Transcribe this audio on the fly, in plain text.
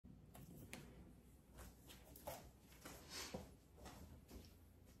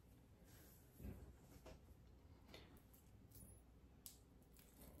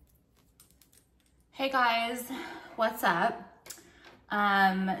Hey guys, what's up?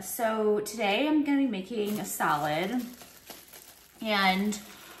 So today I'm going to be making a salad, and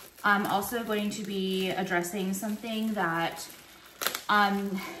I'm also going to be addressing something that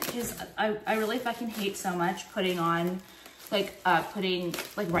I really fucking hate so much putting on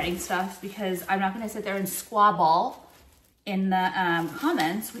writing stuff, because I'm not going to sit there and squabble in the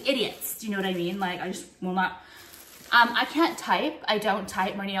comments with idiots. Do you know what I mean? Like, I just will not. I can't type. I don't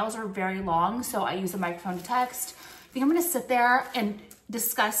type. My nails are very long, so I use a microphone to text. I think I'm gonna sit there and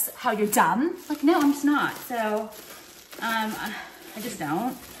discuss how you're dumb. Like, no, I'm just not. So, I just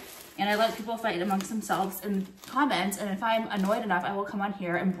don't. And I let people fight amongst themselves in comments, and if I'm annoyed enough, I will come on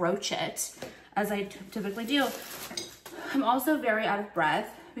here and broach it, as I typically do. I'm also very out of breath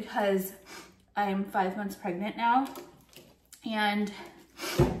because I'm 5 months pregnant now, and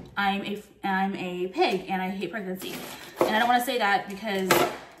I'm a pig and I hate pregnancy. And I don't want to say that because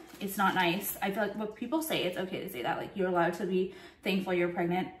it's not nice. I feel like what people say, it's okay to say that. Like, you're allowed to be thankful you're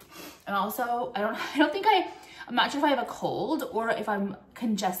pregnant. And also, I'm not sure if I have a cold or if I'm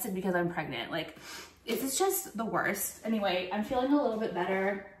congested because I'm pregnant. Like, it's just the worst. Anyway, I'm feeling a little bit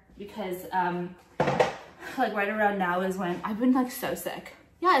better because like right around now is when I've been like so sick.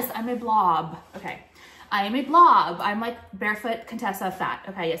 Yes, I'm a blob. Okay. I am a blob. I'm like barefoot Contessa fat.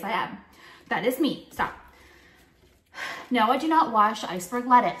 Okay, yes, I am. That is me. Stop. No, I do not wash iceberg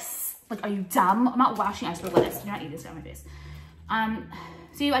lettuce. Like, are you dumb? I'm not washing iceberg lettuce. Do not eat this down my face.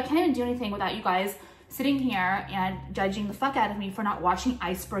 See, I can't even do anything without you guys sitting here and judging the fuck out of me for not washing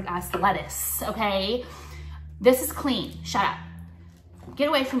iceberg ass lettuce, okay? This is clean. Shut up. Get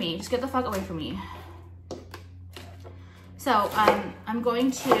away from me. Just get the fuck away from me. So, I'm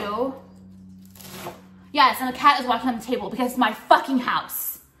going to... Yes, and the cat is walking on the table because it's my fucking house.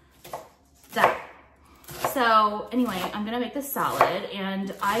 So anyway, I'm gonna make this salad,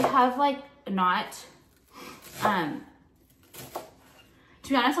 and I have like not, to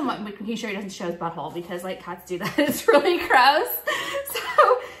be honest, I'm making sure he doesn't show his butthole because like cats do that. It's really gross.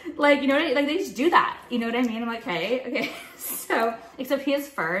 So like, you know what I mean? Like, they just do that. You know what I mean? I'm like, okay. So, except he has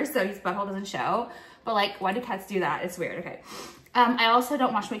fur, so his butthole doesn't show. But like, why do cats do that? It's weird. Okay. I also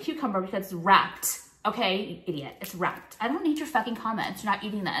don't wash my cucumber because it's wrapped. Okay, you idiot, it's wrapped. I don't need your fucking comments. You're not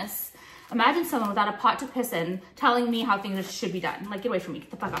eating this. Imagine someone without a pot to piss in telling me how things should be done. Like, get away from me. Get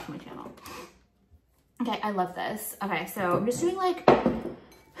the fuck off my channel. Okay, I love this. Okay, so I'm just doing like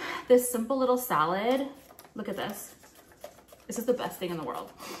this simple little salad. Look at this. This is the best thing in the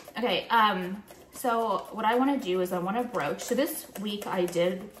world. Okay, so what I want to do is I want to broach. So this week I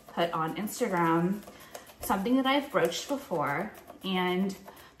did put on Instagram something that I've broached before, and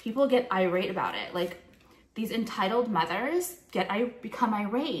people get irate about it. Like, these entitled mothers become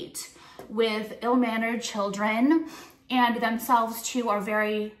irate with ill-mannered children, and themselves too are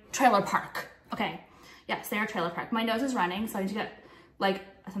very trailer park. Okay, yes, they are trailer park. My nose is running, so I need to get like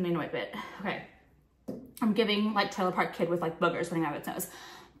something to wipe it. Okay, I'm giving like trailer park kid with like boogers running out of its nose.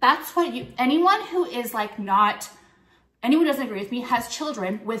 That's what anyone who is like anyone who doesn't agree with me has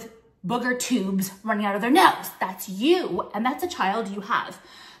children with booger tubes running out of their nose. That's you, and that's a child you have.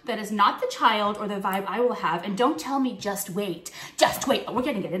 That is not the child or the vibe I will have. And don't tell me, just wait. Just wait. We're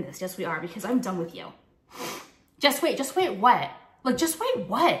going to get into this. Yes, we are, because I'm done with you. Just wait. Just wait what? Like, just wait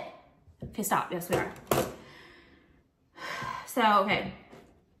what? Okay, stop. Yes, we are. So, okay.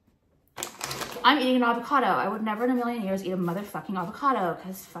 I'm eating an avocado. I would never in a million years eat a motherfucking avocado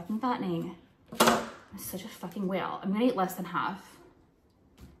because it's fucking fattening. I'm such a fucking whale. I'm going to eat less than half.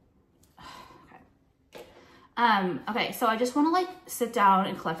 Okay, so I just want to like sit down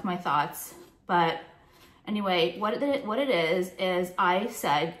and collect my thoughts. But anyway, what it is I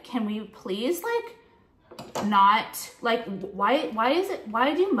said, can we please like not like, why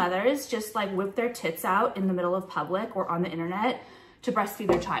do mothers just like whip their tits out in the middle of public or on the internet to breastfeed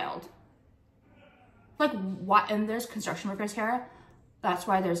their child? Like, what? And there's construction workers here. That's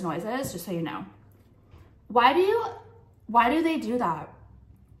why there's noises, just so you know. Why do they do that?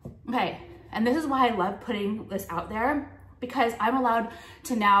 Okay. And this is why I love putting this out there, because I'm allowed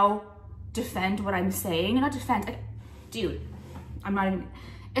to now defend what I'm saying. Not defend, dude, I'm not even,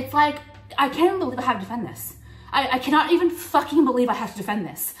 it's like, I can't even believe I have to defend this. I cannot even fucking believe I have to defend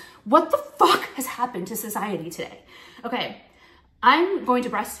this. What the fuck has happened to society today? Okay, I'm going to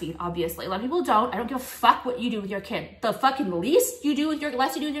breastfeed, obviously. A lot of people don't. I don't give a fuck what you do with your kid. The fucking less you do with your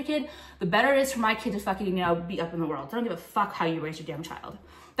kid, the better it is for my kid to fucking, you know, be up in the world. I don't give a fuck how you raise your damn child.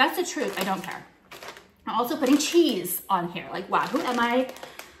 That's the truth. I don't care. I'm also putting cheese on here. Like, wow, who am I?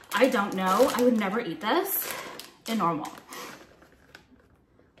 I don't know. I would never eat this in normal.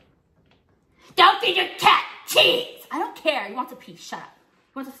 Don't feed your cat cheese. I don't care. He wants a piece. Shut up.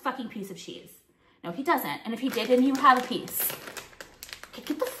 He wants a fucking piece of cheese. No, he doesn't. And if he did, then you have a piece. Okay,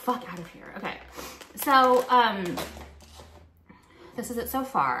 get the fuck out of here. Okay, so this is it so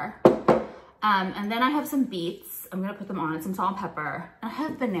far. And then I have some beets. I'm gonna put them on, some salt and pepper. I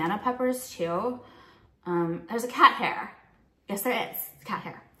have banana peppers too. There's a cat hair. Yes, there is, it's cat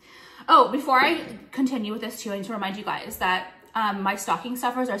hair. Oh, before I continue with this too, I need to remind you guys that my stocking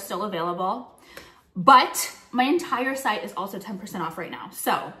stuffers are still available, but my entire site is also 10% off right now.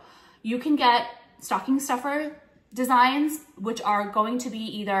 So you can get stocking stuffer designs, which are going to be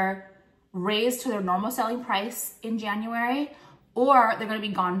either raised to their normal selling price in January, or they're going to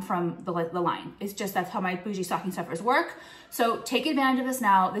be gone from the line. It's just, that's how my bougie stocking stuffers work. So take advantage of this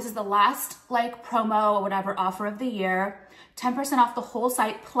now. This is the last like promo or whatever offer of the year. 10% off the whole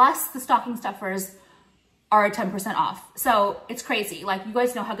site, plus the stocking stuffers are 10% off. So it's crazy. Like, you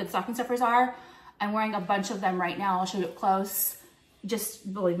guys know how good stocking stuffers are. I'm wearing a bunch of them right now. I'll show you up close.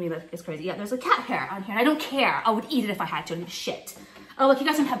 Just believe me, it's crazy. Yeah, there's a cat hair on here, and I don't care. I would eat it if I had to, and shit. Oh, look, you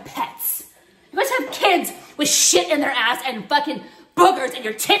guys don't have pets. You guys have kids with shit in their ass and fucking boogers and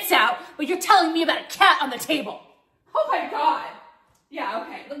your tits out, but you're telling me about a cat on the table. Oh my God. Yeah,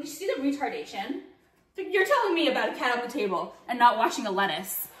 okay. Look, you see the retardation? You're telling me about a cat on the table and not washing a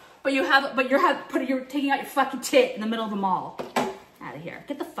lettuce, but you're taking out your fucking tit in the middle of the mall. Out of here.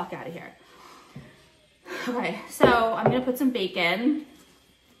 Get the fuck out of here. Okay, so I'm gonna put some bacon.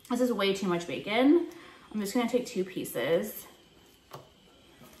 This is way too much bacon. I'm just gonna take 2 pieces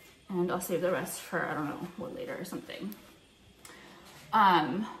and I'll save the rest for, I don't know, what, later or something.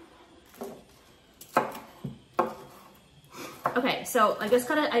 Okay, so I just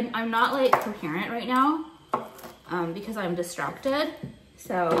I'm not like coherent right now because I'm distracted.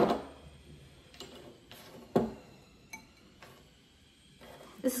 So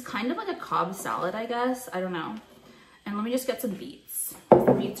this is kind of like a Cobb salad, I guess. I don't know. And let me just get some beets.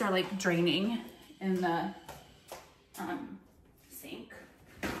 The beets are like draining in the sink.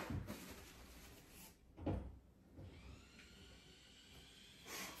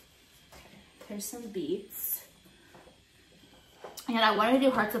 There's some beets. And I wanted to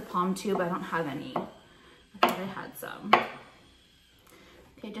do hearts of palm too, but I don't have any. I thought I had some.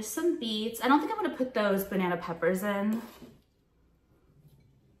 Okay, just some beets. I don't think I'm gonna put those banana peppers in.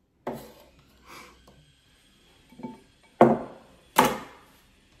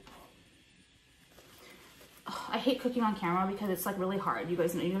 I hate cooking on camera because it's like really hard. You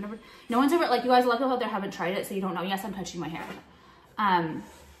guys know, no one's ever, like, you guys love how they haven't tried it, so you don't know. Yes, I'm touching my hair. I'm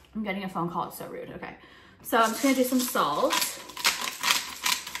getting a phone call, it's so rude. Okay, so I'm just gonna do some salt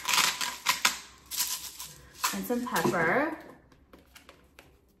and some pepper.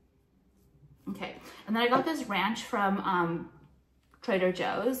 Okay, and then I got this ranch from Trader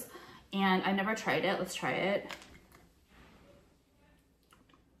Joe's, and I never tried it. Let's try it.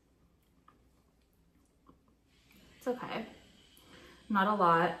 It's okay. Not a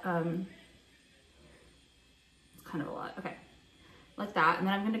lot. It's kind of a lot. Okay, like that. And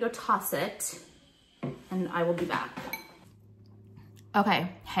then I'm gonna go toss it, and I will be back. Okay,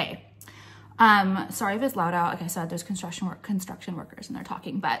 hey. Sorry if it's loud out. Like I said, there's construction workers and they're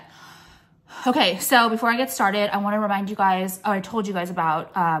talking, but okay. So before I get started, I want to remind you guys, I told you guys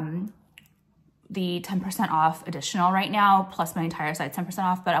about the 10% off additional right now, plus my entire site 10%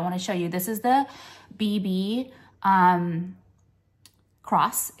 off, but I want to show you, this is the BB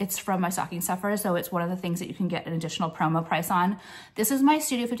cross. It's from my stocking stuffer, so it's one of the things that you can get an additional promo price on. This is my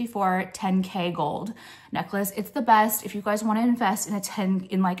Studio 54 10K gold necklace. It's the best. If you guys want to invest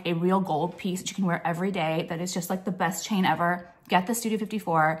in like a real gold piece that you can wear every day, that is just like the best chain ever, get the Studio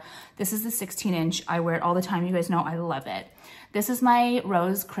 54. This is the 16-inch. I wear it all the time. You guys know I love it. This is my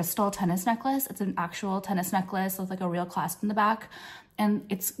rose crystal tennis necklace. It's an actual tennis necklace with like a real clasp in the back. And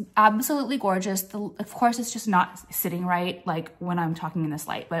it's absolutely gorgeous. Of course, it's just not sitting right like when I'm talking in this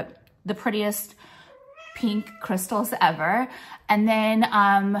light, but the prettiest pink crystals ever. And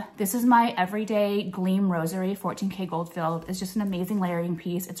then this is my everyday GLEAM rosary, 14K gold filled. It's just an amazing layering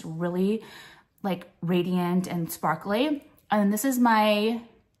piece. It's really like radiant and sparkly. And this is my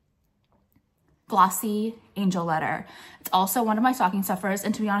glossy angel letter. It's also one of my stocking stuffers.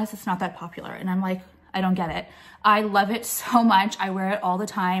 And to be honest, it's not that popular. And I'm like, I don't get it. I love it so much. I wear it all the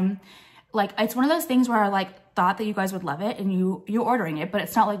time. Like, it's one of those things where I like thought that you guys would love it and you're ordering it, but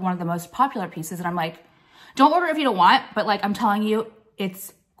it's not like one of the most popular pieces. And I'm like, don't order if you don't want, but like, I'm telling you,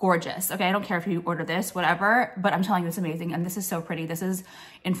 it's gorgeous. Okay. I don't care if you order this, whatever, but I'm telling you, it's amazing. And this is so pretty. This is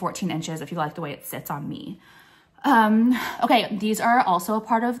in 14 inches. If you like the way it sits on me. Okay. These are also a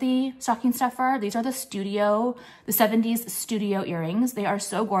part of the stocking stuffer. These are the 70s studio earrings. They are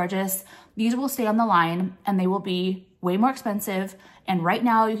so gorgeous. These will stay on the line and they will be way more expensive And right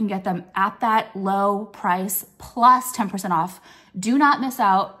now you can get them at that low price plus 10% off. Do not miss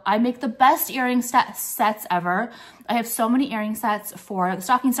out. I make the best earring sets ever. I have so many earring sets for the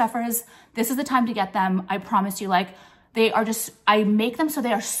stocking stuffers. This is the time to get them. I promise you, like, they are just, I make them so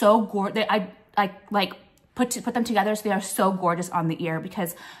they are so gorgeous. I put them together so they are so gorgeous on the ear,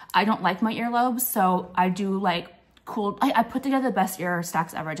 because I don't like my earlobes. So I do like cool, I put together the best ear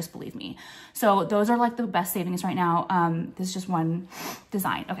stacks ever, just believe me. So those are like the best savings right now. This is just one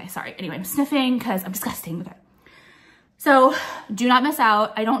design. Okay, sorry. Anyway, I'm sniffing because I'm disgusting. Okay. So do not miss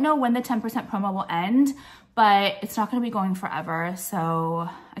out. I don't know when the 10% promo will end, but it's not going to be going forever. So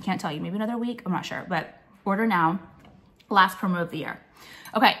I can't tell you, maybe another week. I'm not sure, but order now. Last promo of the year.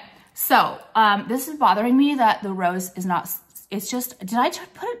 Okay. So, this is bothering me that the rose is not, it's just,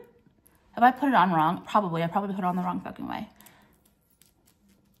 have I put it on wrong? Probably. I probably put it on the wrong fucking way.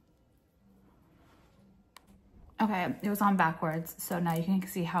 Okay. It was on backwards. So now you can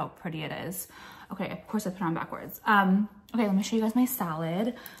see how pretty it is. Okay, of course I put it on backwards. Okay, let me show you guys my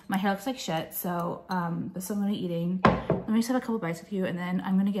salad. My hair looks like shit, so this is what I'm gonna be eating. Let me just have a couple bites with you, and then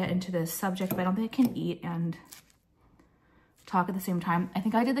I'm gonna get into this subject, but I don't think I can eat and talk at the same time. I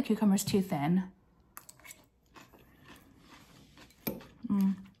think I did the cucumbers too thin.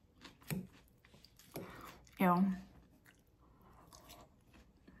 Ew.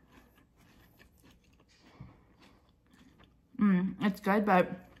 It's good,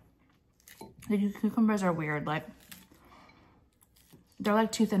 but the cucumbers are weird. Like, they're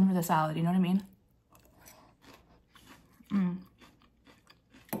like too thin for the salad. You know what I mean?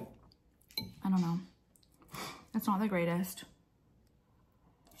 I don't know. It's not the greatest.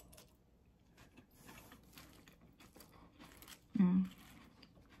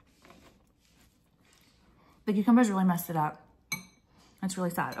 The cucumbers really messed it up. It's really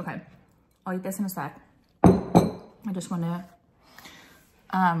sad. Okay, I'll eat this in a sec. I just want to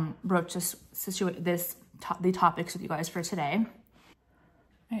broach the topics with you guys for today.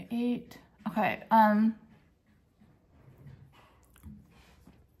 I ate. Okay.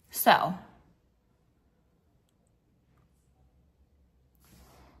 So.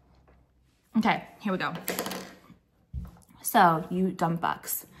 Okay, here we go. So, you dumb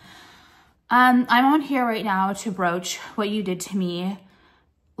fucks. I'm on here right now to broach what you did to me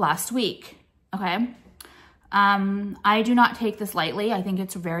last week, okay? I do not take this lightly. I think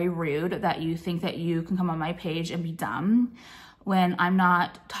it's very rude that you think that you can come on my page and be dumb when I'm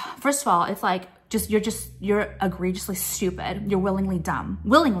not. First of all, it's like, you're egregiously stupid. You're willingly dumb.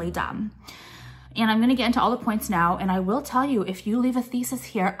 And I'm gonna get into all the points now, and I will tell you, if you leave a thesis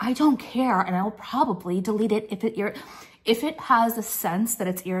here, I don't care, and I will probably delete it if it has a sense that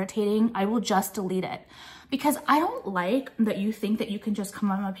it's irritating. I will just delete it, because I don't like that you think that you can just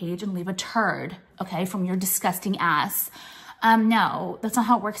come on my page and leave a turd, okay, from your disgusting ass. No, that's not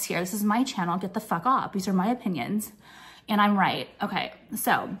how it works here. This is my channel. Get the fuck off. These are my opinions, and I'm right. Okay,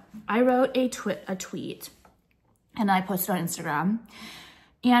 so I wrote a tweet, and I posted on Instagram.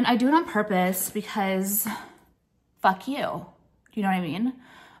 And I do it on purpose because fuck you. Do you know what I mean?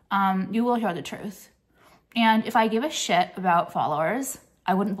 You will hear the truth. And if I give a shit about followers,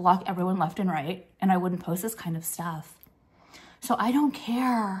 I wouldn't block everyone left and right, and I wouldn't post this kind of stuff. So I don't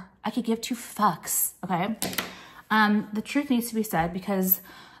care. I could give two fucks, okay? The truth needs to be said, because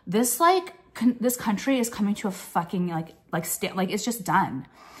this this country is coming to a fucking it's just done.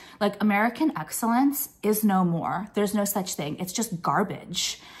 Like, American excellence is no more. There's no such thing. It's just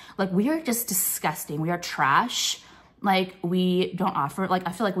garbage. Like, we are just disgusting. We are trash. Like, we don't offer, like,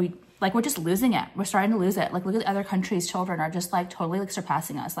 I feel like we're just losing it. We're starting to lose it. Like, look at the other countries' children are just like totally like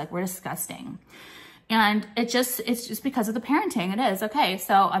surpassing us. Like, we're disgusting. And it's just because of the parenting. It is. Okay.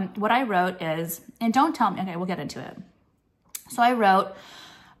 So what I wrote is, and don't tell me, okay, we'll get into it. So I wrote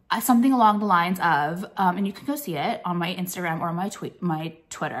something along the lines of, and you can go see it on my Instagram or my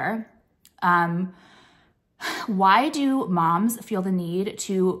Twitter. Why do moms feel the need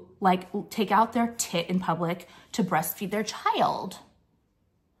to like take out their tit in public to breastfeed their child?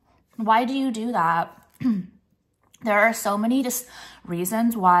 Why do you do that? There are so many just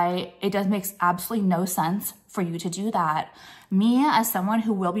reasons why it makes absolutely no sense for you to do that. Me, as someone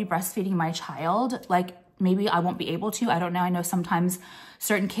who will be breastfeeding my child, like, maybe I won't be able to. I don't know. I know sometimes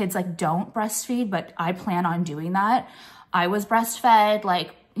certain kids like don't breastfeed, but I plan on doing that. I was breastfed,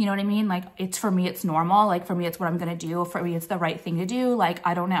 like, you know what I mean? Like, it's, for me, it's normal. Like, for me, it's what I'm going to do. For me, it's the right thing to do. Like,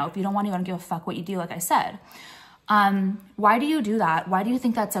 I don't know. If you don't want to, I don't give a fuck what you do, like I said. Why do you do that? Why do you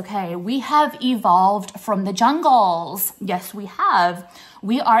think that's okay? We have evolved from the jungles. Yes, we have.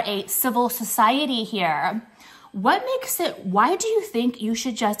 We are a civil society here. What makes it, why do you think you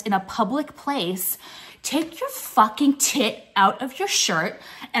should just, in a public place, Take your fucking tit out of your shirt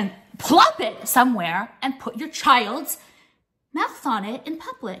and plop it somewhere and put your child's mouth on it in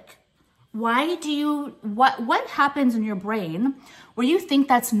public. Why do you, what happens in your brain where you think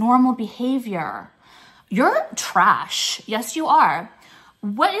that's normal behavior? You're trash. Yes, you are.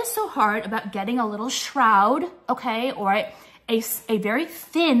 What is so hard about getting a little shroud, okay, or a very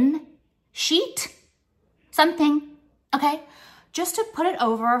thin sheet, something, okay, just to put it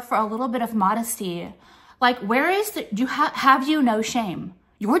over for a little bit of modesty? Like, where is the, have you no shame?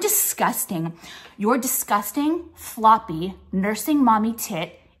 You're disgusting. Your disgusting, floppy, nursing mommy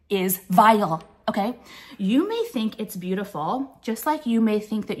tit is vile, okay? You may think it's beautiful, just like you may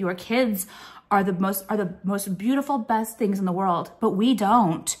think that your kids are the most beautiful, best things in the world, but we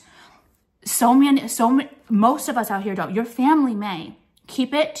don't. Most of us out here don't. Your family may.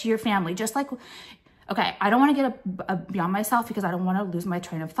 Keep it to your family. Just like, okay, I don't want to get beyond myself because I don't want to lose my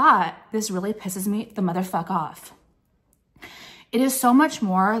train of thought. This really pisses me the motherfuck off. It is so much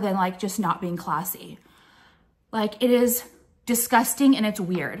more than like just not being classy. Like, it is disgusting and it's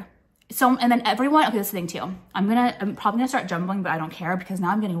weird. So, and then everyone, okay, this is the thing too. I'm probably gonna start jumbling, but I don't care because now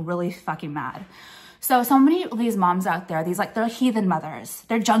I'm getting really fucking mad. So many of these moms out there, they're heathen mothers.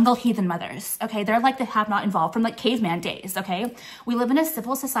 They're jungle heathen mothers, okay? They're like the have not involved from like caveman days, okay? We live in a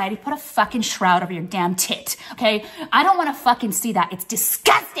civil society. Put a fucking shroud over your damn tit, okay? I don't wanna fucking see that. It's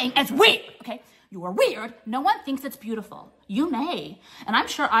disgusting. It's weird, okay? You are weird. No one thinks it's beautiful. You may. And I'm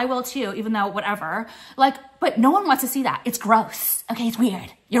sure I will too, even though whatever. Like, but no one wants to see that. It's gross. Okay, it's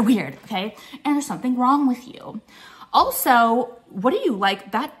weird. You're weird, okay? And there's something wrong with you. Also, what do you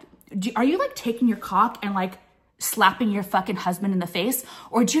like that? Are you like taking your cock and like slapping your fucking husband in the face?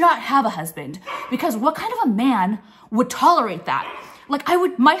 Or do you not have a husband? Because what kind of a man would tolerate that? Like,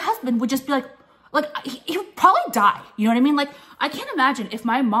 my husband would just be like he would probably die. You know what I mean? Like, I can't imagine if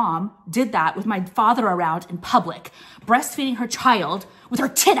my mom did that with my father around in public, breastfeeding her child with her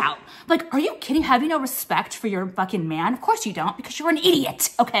tit out. Like, are you kidding? Have you no respect for your fucking man? Of course you don't, because you're an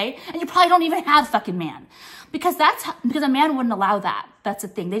idiot, okay? And you probably don't even have a fucking man. Because a man wouldn't allow that. That's the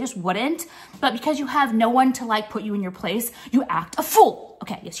thing. They just wouldn't. But because you have no one to like put you in your place, you act a fool.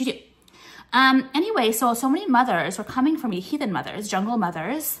 Okay, yes you do. Anyway, so many mothers were coming for me, heathen mothers, jungle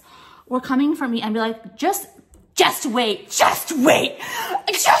mothers, were coming for me and be like, just wait, just wait,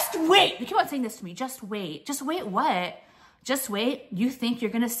 just wait. They keep on saying this to me, just wait what? Just wait, you think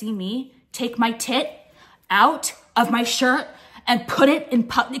you're gonna see me take my tit out of my shirt and put it in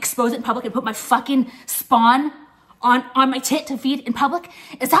expose it in public and put my fucking spawn on my tit to feed in public?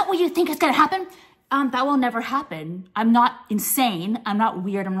 Is that what you think is gonna happen? That will never happen. I'm not insane, I'm not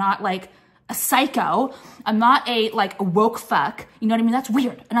weird, I'm not like a psycho. I'm not a woke fuck. You know what I mean? That's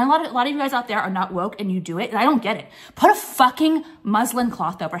weird. And a lot of you guys out there are not woke and you do it. And I don't get it. Put a fucking muslin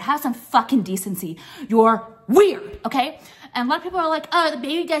cloth over. Have some fucking decency. You're weird. Okay? And a lot of people are like, oh, the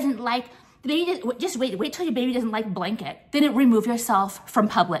baby doesn't like, just wait till your baby doesn't like blanket. Then remove yourself from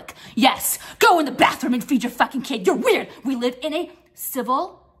public. Yes. Go in the bathroom and feed your fucking kid. You're weird. We live in a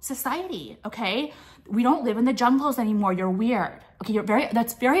civil society. Okay? We don't live in the jungles anymore. You're weird. Okay,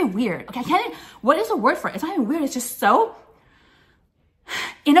 that's very weird. Okay, what is the word for it? It's not even weird. It's just so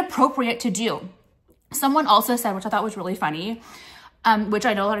inappropriate to do. Someone also said, which I thought was really funny, which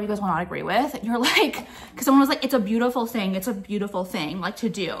I know a lot of you guys will not agree with. You're like, because someone was like, it's a beautiful thing. It's a beautiful thing, like to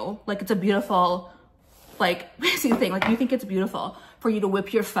do. Like, it's a beautiful, like, same thing. Like, you think it's beautiful for you to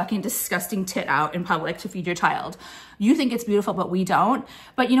whip your fucking disgusting tit out in public to feed your child. You think it's beautiful, but we don't.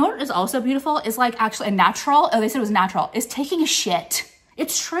 But you know what is also beautiful is like actually a natural, oh, they said it was natural, is taking a shit.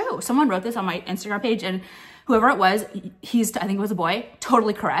 It's true. Someone wrote this on my Instagram page and whoever it was, I think it was a boy,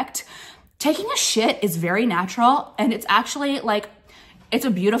 totally correct. Taking a shit is very natural and it's actually like, it's a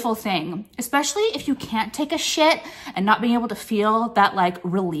beautiful thing, especially if you can't take a shit and not being able to feel that like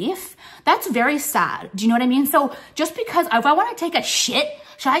relief. That's very sad. Do you know what I mean? So just because if I want to take a shit,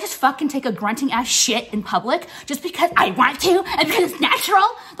 should I just fucking take a grunting ass shit in public just because I want to and because it's natural?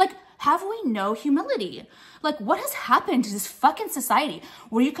 Like, have we no humility? Like, what has happened to this fucking society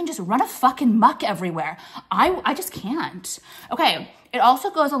where you can just run a fucking muck everywhere? I just can't. Okay. It also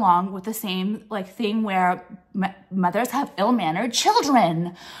goes along with the same like thing where mothers have ill-mannered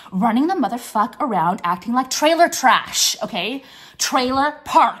children running the motherfuck around acting like trailer trash, okay? Trailer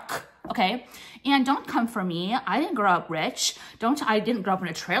park, okay? And don't come for me. I didn't grow up rich. I didn't grow up in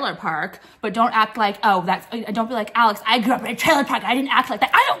a trailer park, but don't act like, oh, don't be like, Alex, I grew up in a trailer park. I didn't act like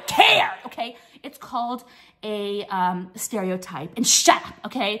that. I don't care, okay? It's called a stereotype and shut up,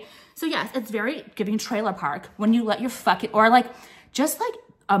 okay? So yes, it's very giving trailer park when you let your fucking, or like, just like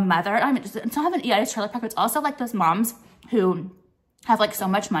a mother, I mean, it's not even a trailer park, but it's also like those moms who have like so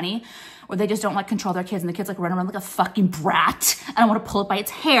much money or they just don't like control their kids and the kids like run around like a fucking brat. I don't want to pull it by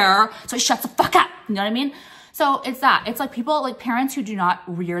its hair, so it shuts the fuck up. You know what I mean? So it's that. It's like people, like parents who do not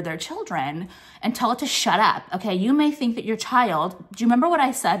rear their children and tell it to shut up. Okay, you may think that your child, do you remember what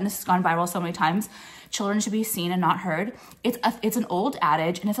I said? And this has gone viral so many times. Children should be seen and not heard. It's an old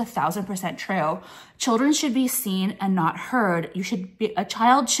adage and it's 1000% true. Children should be seen and not heard. A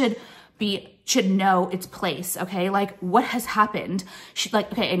child should know its place, okay? Like what has happened?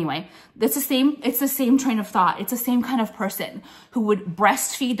 Okay, anyway, it's the same train of thought. It's the same kind of person who would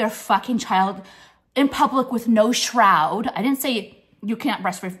breastfeed their fucking child in public with no shroud. I didn't say you can't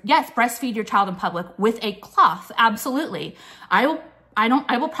breastfeed. Yes, breastfeed your child in public with a cloth. Absolutely. I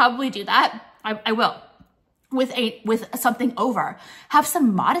will probably do that. I will. With something over. Have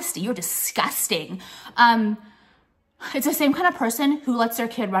some modesty. You're disgusting. It's the same kind of person who lets their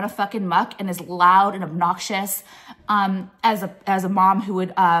kid run a fucking muck and is loud and obnoxious as a mom who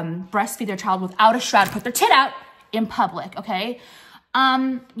would breastfeed their child without a shroud, put their tit out in public, okay?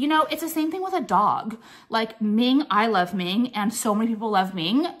 You know, it's the same thing with a dog. Like Ming, I love Ming, and so many people love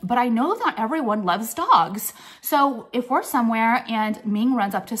Ming, but I know not everyone loves dogs. So if we're somewhere and Ming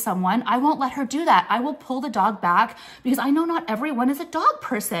runs up to someone, I won't let her do that. I will pull the dog back because I know not everyone is a dog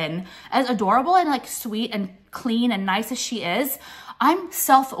person. As adorable and like sweet and clean and nice as she is, I'm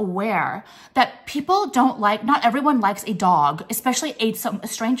self-aware that people don't like, not everyone likes a dog, especially a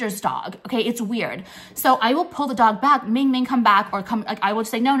stranger's dog. Okay, it's weird. So I will pull the dog back, Ming, come back, or come, like I will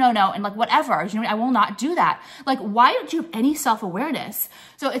say, no, and like whatever, you know, I will not do that. Like, why don't you have any self-awareness?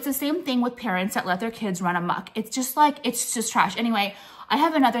 So it's the same thing with parents that let their kids run amok. It's just like, it's just trash. Anyway, I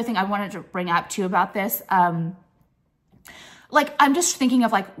have another thing I wanted to bring up too about this. Like, I'm just thinking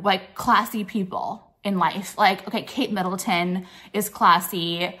of like classy people in life. Like, okay, Kate Middleton is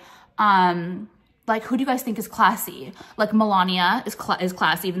classy. Like, who do you guys think is classy? Like, Melania is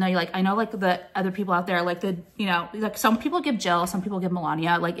classy, even though you're like, I know like the other people out there, like you know, like some people give Jill, some people give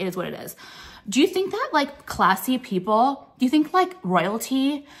Melania, like it is what it is. Do you think that like classy people, do you think like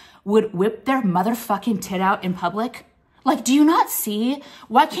royalty would whip their motherfucking tit out in public? Like, do you not see?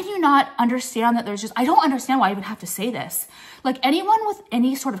 Why can you not understand that there's just, I don't understand why I even have to say this. Like, anyone with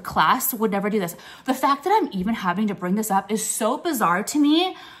any sort of class would never do this. The fact that I'm even having to bring this up is so bizarre to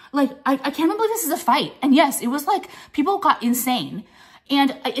me. Like, I can't believe this is a fight. And yes, it was like, people got insane.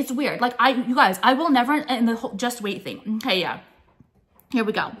 And it's weird. Like, you guys, I will never, and the whole just wait thing. Okay, yeah. Here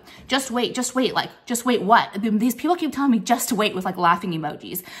we go. Just wait, like, just wait what? These people keep telling me just wait with like laughing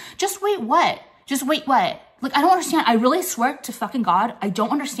emojis. Just wait what? Just wait what? Like, I don't understand. I really swear to fucking God, I don't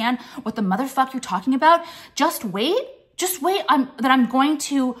understand what the motherfuck you're talking about. Just wait that I'm going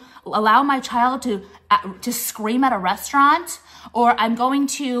to allow my child to scream at a restaurant, or I'm going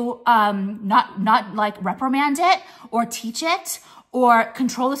to not like reprimand it or teach it or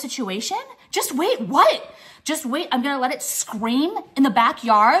control the situation. Just wait, what? Just wait, I'm gonna let it scream in the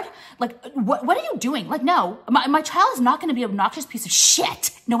backyard? Like, what are you doing? Like, no, my child is not gonna be an obnoxious piece of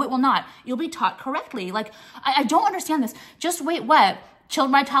shit. No, it will not. You'll be taught correctly. Like, I don't understand this. Just wait, what?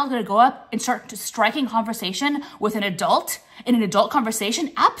 My child's gonna go up and start striking conversation with an adult in an adult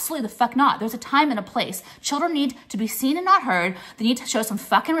conversation? Absolutely the fuck not. There's a time and a place. Children need to be seen and not heard. They need to show some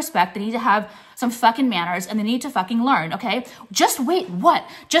fucking respect. They need to have some fucking manners, and they need to fucking learn, okay? Just wait, what?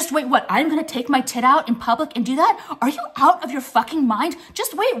 Just wait, what? I'm gonna take my tit out in public and do that? Are you out of your fucking mind?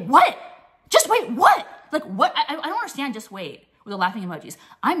 Just wait, what? Just wait, what? Like, what? I don't understand, just wait. With the laughing emojis.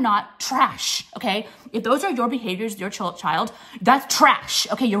 I'm not trash, okay? If those are your behaviors, your child, that's trash,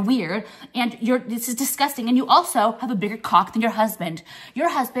 okay? You're weird, and this is disgusting, and you also have a bigger cock than your husband. Your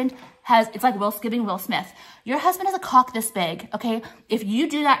husband has, it's like Will Smith. Your husband has a cock this big, okay? If you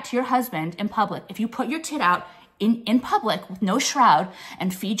do that to your husband in public, if you put your tit out in public with no shroud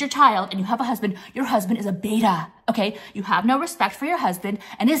and feed your child and you have a husband, your husband is a beta, okay? You have no respect for your husband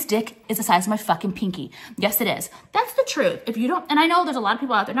and his dick is the size of my fucking pinky. Yes, it is. That's the truth. If you don't, and I know there's a lot of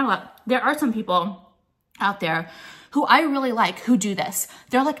people out there, there are some people out there who I really like who do this.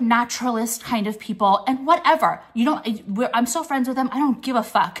 They're like naturalist kind of people and whatever. I'm still friends with them. I don't give a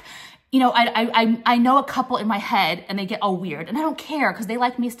fuck. You know, I know a couple in my head and they get all weird and I don't care because they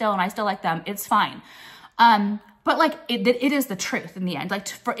like me still and I still like them. It's fine. But like, it is the truth in the end. Like,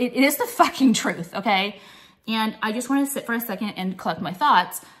 it is the fucking truth, okay? And I just want to sit for a second and collect my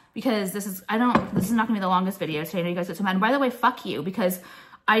thoughts because this is not gonna be the longest video today. I know you guys get some, and by the way, fuck you, because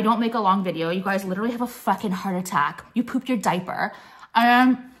I don't make a long video. You guys literally have a fucking heart attack. You pooped your diaper.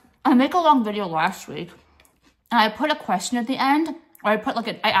 I make a long video last week and I put a question at the end, or I put like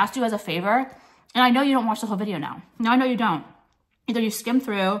I asked you as a favor, and I know you don't watch the whole video now. No, I know you don't. Either you skim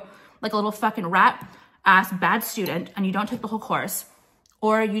through like a little fucking rat ass bad student and you don't take the whole course,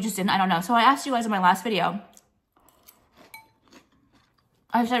 or you just didn't, I don't know. So I asked you guys in my last video.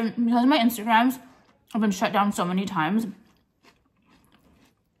 I said, because my Instagrams have been shut down so many times,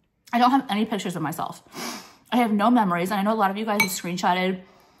 I don't have any pictures of myself. I have no memories. And I know a lot of you guys have screenshotted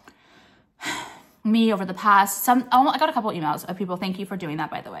me over the past. I got a couple emails of people. Thank you for doing that,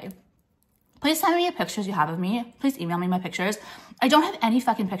 by the way. Please send me pictures you have of me. Please email me my pictures. I don't have any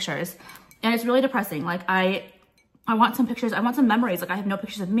fucking pictures. And it's really depressing. Like, I want some pictures. I want some memories. Like, I have no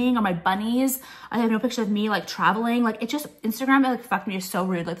pictures of me or my bunnies. I have no picture of me, like, traveling. Like, it just, Instagram, like, fucked me. Is so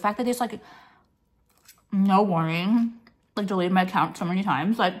rude. Like, the fact that there's, like, no warning. Like, deleted my account so many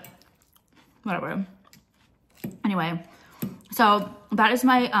times. Like, whatever. Anyway, so that is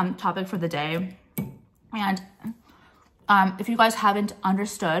my topic for the day. And if you guys haven't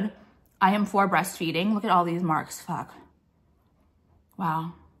understood, I am for breastfeeding. Look at all these marks. Fuck.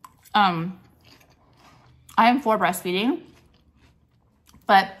 Wow. I am for breastfeeding,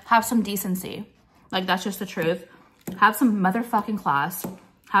 but have some decency. Like, that's just the truth. Have some motherfucking class.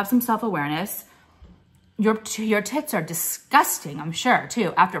 Have some self-awareness. Your tits are disgusting, I'm sure,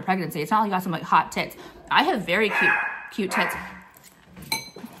 too, after pregnancy. It's not like you got some, like, hot tits. I have very cute tits.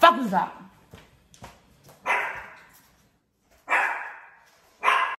 Fuck is that?